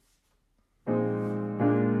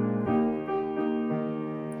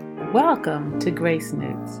Welcome to Grace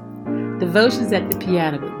Notes, Devotions at the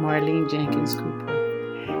Piano with Marlene Jenkins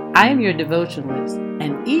Cooper. I am your devotionalist,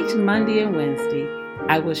 and each Monday and Wednesday,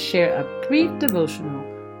 I will share a brief devotional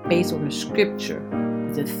based on a scripture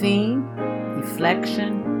with a theme,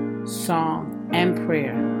 reflection, song, and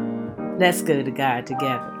prayer. Let's go to God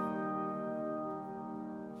together.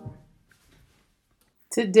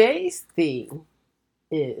 Today's theme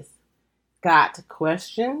is Got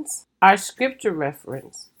Questions? Our scripture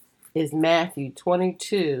reference is Matthew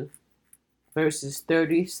 22, verses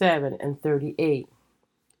 37 and 38,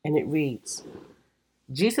 and it reads,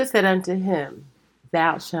 Jesus said unto him,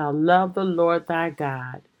 Thou shalt love the Lord thy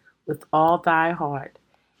God with all thy heart,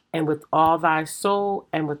 and with all thy soul,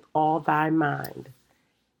 and with all thy mind.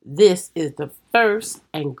 This is the first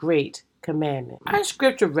and great commandment. Our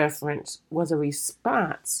scripture reference was a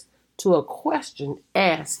response to a question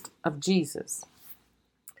asked of Jesus.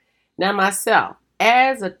 Now myself,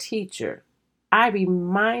 as a teacher, I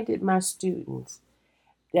reminded my students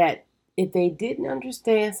that if they didn't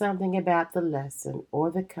understand something about the lesson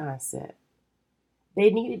or the concept,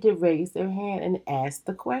 they needed to raise their hand and ask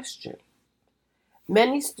the question.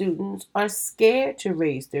 Many students are scared to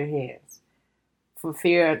raise their hands for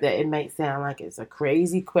fear that it might sound like it's a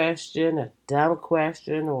crazy question, a dumb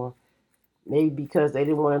question, or maybe because they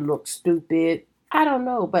didn't want to look stupid. I don't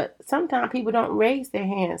know, but sometimes people don't raise their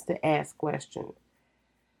hands to ask questions.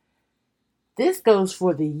 This goes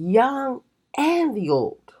for the young and the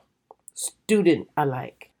old, student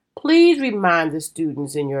alike. Please remind the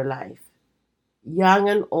students in your life, young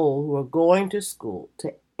and old, who are going to school,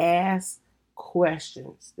 to ask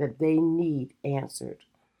questions that they need answered.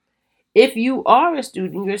 If you are a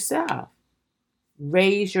student yourself,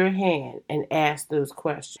 raise your hand and ask those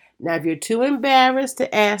questions. Now, if you're too embarrassed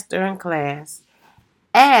to ask during class,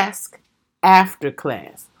 ask after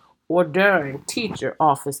class or during teacher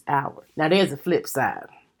office hours. Now, there's a flip side.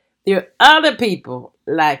 There are other people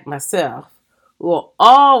like myself who are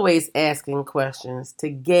always asking questions to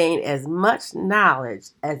gain as much knowledge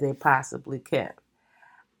as they possibly can.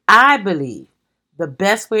 I believe the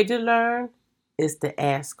best way to learn is to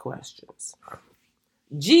ask questions.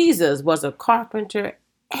 Jesus was a carpenter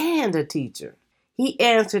and a teacher. He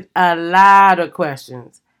answered a lot of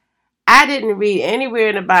questions. I didn't read anywhere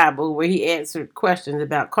in the Bible where he answered questions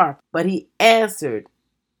about carpentry, but he answered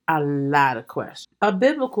a lot of questions. A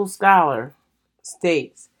biblical scholar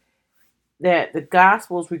states that the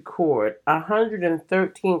Gospels record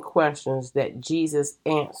 113 questions that Jesus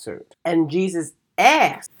answered, and Jesus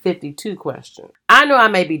asked 52 questions. I know I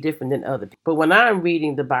may be different than other people, but when I'm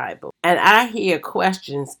reading the Bible and I hear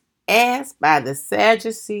questions asked by the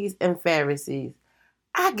Sadducees and Pharisees,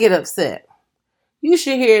 I get upset. You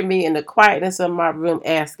should hear me in the quietness of my room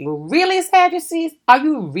asking, Really, Sadducees? Are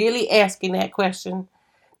you really asking that question?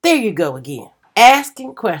 There you go again.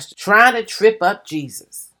 Asking questions, trying to trip up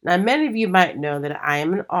Jesus. Now, many of you might know that I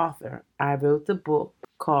am an author. I wrote the book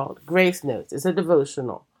called Grace Notes. It's a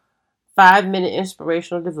devotional, 5-minute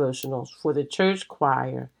inspirational devotionals for the church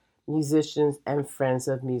choir, musicians, and friends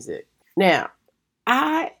of music. Now,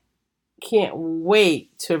 I can't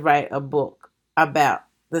wait to write a book about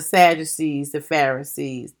the Sadducees, the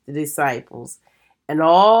Pharisees, the disciples, and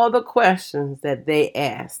all the questions that they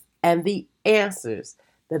asked and the answers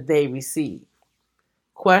that they received.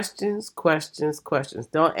 Questions, questions, questions.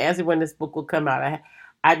 Don't ask me when this book will come out.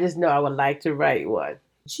 I just know I would like to write one.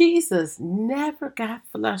 Jesus never got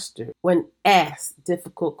flustered when asked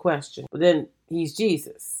difficult questions. But then he's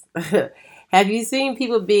Jesus. Have you seen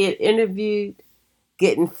people being interviewed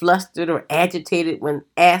getting flustered or agitated when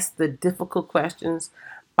asked the difficult questions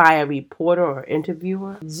by a reporter or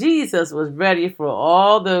interviewer? Jesus was ready for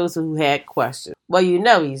all those who had questions. Well, you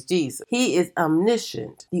know he's Jesus. He is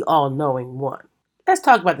omniscient, the all-knowing one. Let's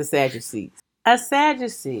talk about the Sadducees. A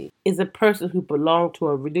Sadducee is a person who belonged to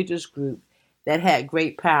a religious group that had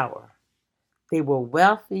great power. They were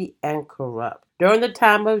wealthy and corrupt. During the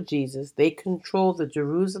time of Jesus, they controlled the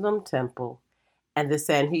Jerusalem temple and the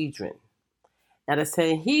Sanhedrin. Now, the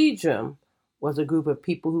Sanhedrin was a group of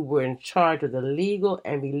people who were in charge of the legal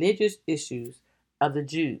and religious issues of the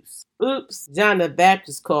Jews. Oops, John the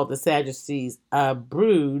Baptist called the Sadducees a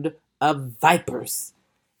brood of vipers.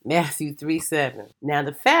 Matthew 3:7. Now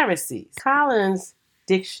the Pharisees. Collins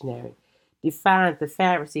Dictionary defines the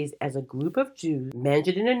Pharisees as a group of Jews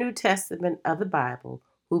mentioned in the New Testament of the Bible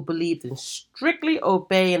who believed in strictly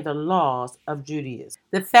obeying the laws of Judaism.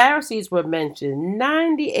 The Pharisees were mentioned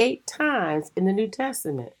 98 times in the New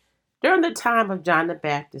Testament. During the time of John the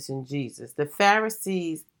Baptist and Jesus, the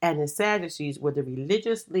Pharisees and the Sadducees were the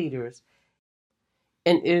religious leaders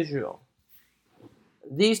in Israel.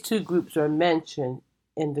 These two groups are mentioned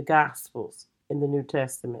in the Gospels in the New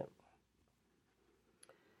Testament.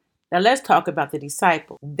 Now let's talk about the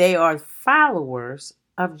disciples. They are followers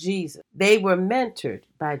of Jesus. They were mentored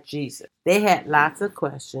by Jesus. They had lots of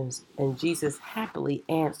questions, and Jesus happily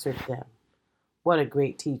answered them. What a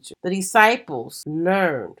great teacher. The disciples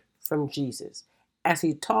learned from Jesus as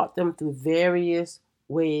he taught them through various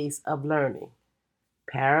ways of learning: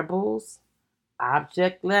 parables,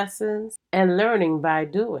 object lessons, and learning by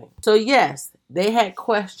doing. So, yes, they had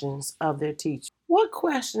questions of their teacher. What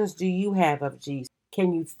questions do you have of Jesus?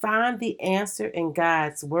 Can you find the answer in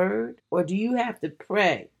God's word, or do you have to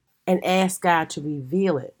pray and ask God to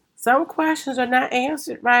reveal it? Some questions are not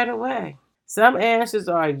answered right away. Some answers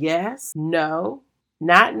are yes, no,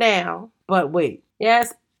 not now, but wait.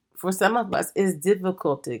 Yes, for some of us, it's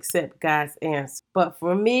difficult to accept God's answer. But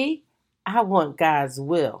for me, I want God's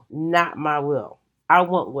will, not my will. I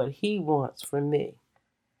want what He wants for me.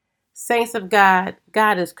 Saints of God,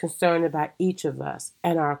 God is concerned about each of us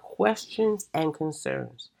and our questions and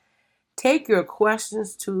concerns. Take your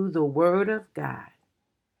questions to the Word of God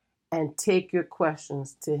and take your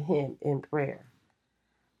questions to Him in prayer.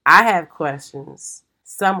 I have questions.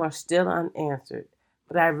 Some are still unanswered,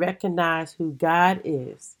 but I recognize who God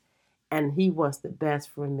is and He wants the best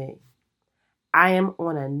for me. I am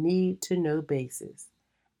on a need-to-know basis,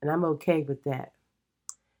 and I'm okay with that.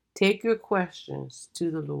 Take your questions to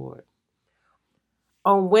the Lord.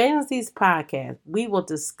 On Wednesday's podcast, we will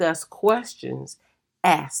discuss questions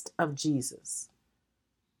asked of Jesus.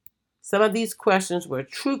 Some of these questions were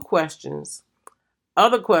true questions.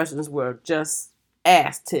 Other questions were just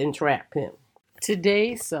asked to entrap him.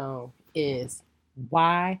 Today's song is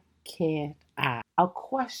Why Can't I? A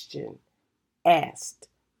question asked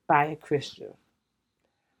by a Christian.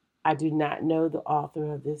 I do not know the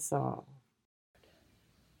author of this song.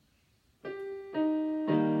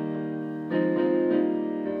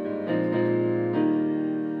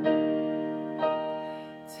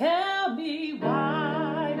 Tell me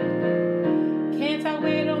why can't I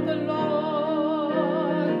wait on the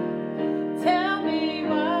Lord? Tell me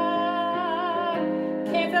why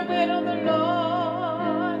can't I wait on the Lord?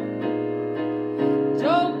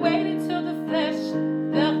 Job waited till the flesh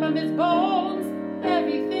fell from his bones.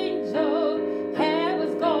 Everything Job had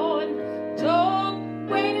was gone. Job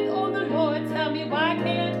waited on the Lord. Tell me why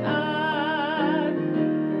can't I?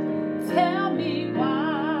 Tell me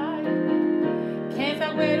why can't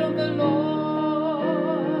I wait on the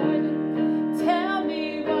Lord? Tell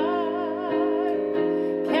me why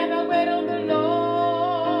can't I wait on the Lord?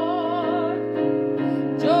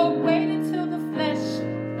 Job waited till the flesh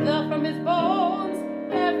fell from his bones.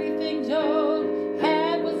 Everything Job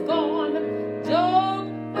had was gone. Job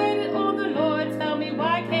waited on the Lord. Tell me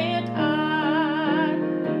why can't I?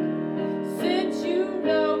 Since you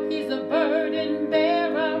know He's a burden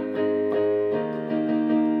bearer,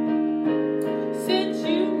 since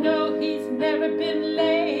you know He's never been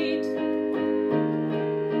late,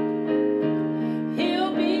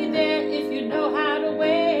 He'll be there if you know how to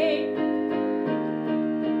wait.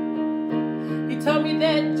 You told me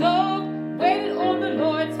that Job waited on the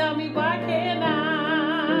Lord. Tell me why can't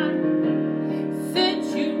I?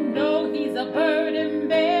 Since you know He's a burden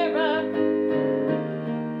bearer,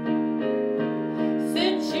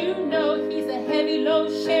 since you know He's a heavy load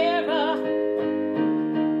sharer,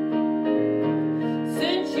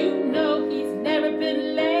 since you know He's never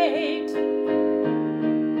been late,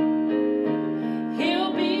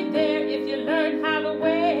 He'll be there if you learn how to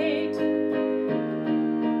wait.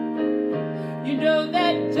 You know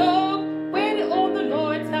that Job waited on the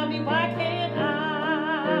Lord. Tell me why can't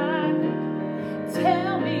I?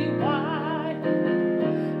 Tell me why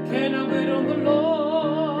can I wait on the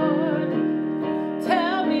Lord?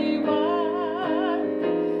 Tell me why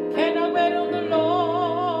can I wait on the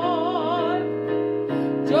Lord?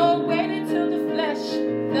 Job waited till the flesh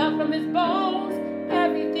fell from his bones.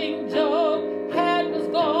 Everything Job had was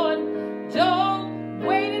gone. Job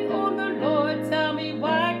waited on the Lord. Tell me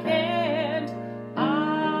why can't I?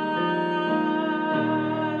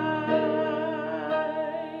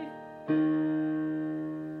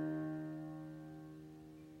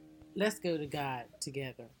 Let's go to God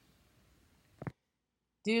together.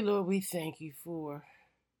 Dear Lord, we thank you for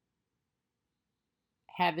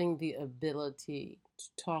having the ability to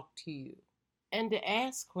talk to you and to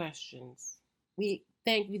ask questions. We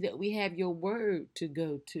thank you that we have your word to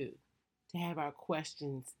go to have our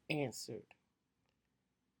questions answered.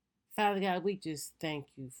 Father God, we just thank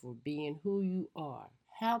you for being who you are.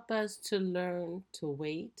 Help us to learn to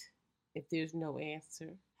wait if there's no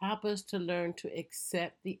answer. Help us to learn to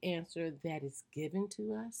accept the answer that is given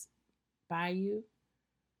to us by you.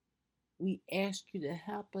 We ask you to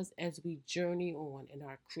help us as we journey on in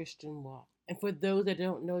our Christian walk. And for those that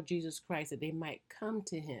don't know Jesus Christ, that they might come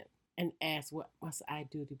to him and ask, what must I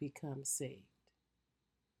do to become saved?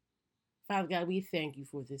 Father God, we thank you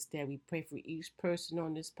for this day. We pray for each person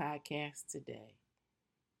on this podcast today.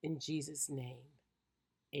 In Jesus' name,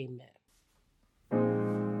 amen.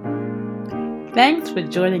 Thanks for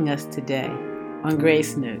joining us today on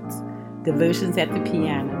Grace Notes, Devotions at the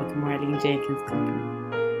Piano with Marlene Jenkins Cooper.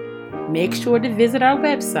 Make sure to visit our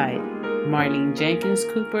website,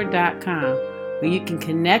 marlenejenkinscooper.com, where you can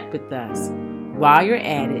connect with us. While you're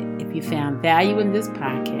at it, if you found value in this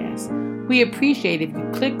podcast, we appreciate if you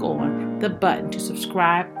click on the button to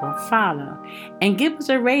subscribe or follow and give us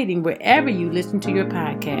a rating wherever you listen to your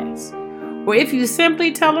podcast. Or if you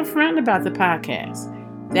simply tell a friend about the podcast,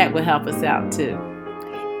 that will help us out too.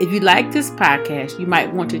 If you like this podcast, you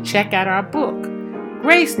might want to check out our book,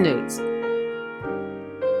 Grace Notes,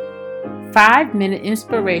 5-minute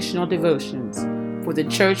inspirational devotions for the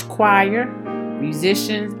church choir,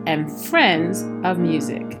 musicians, and friends of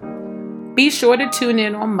music. Be sure to tune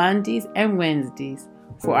in on Mondays and Wednesdays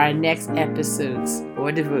for our next episodes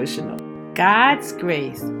or devotional. God's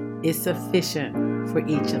grace is sufficient for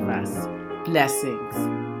each of us.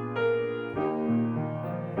 Blessings.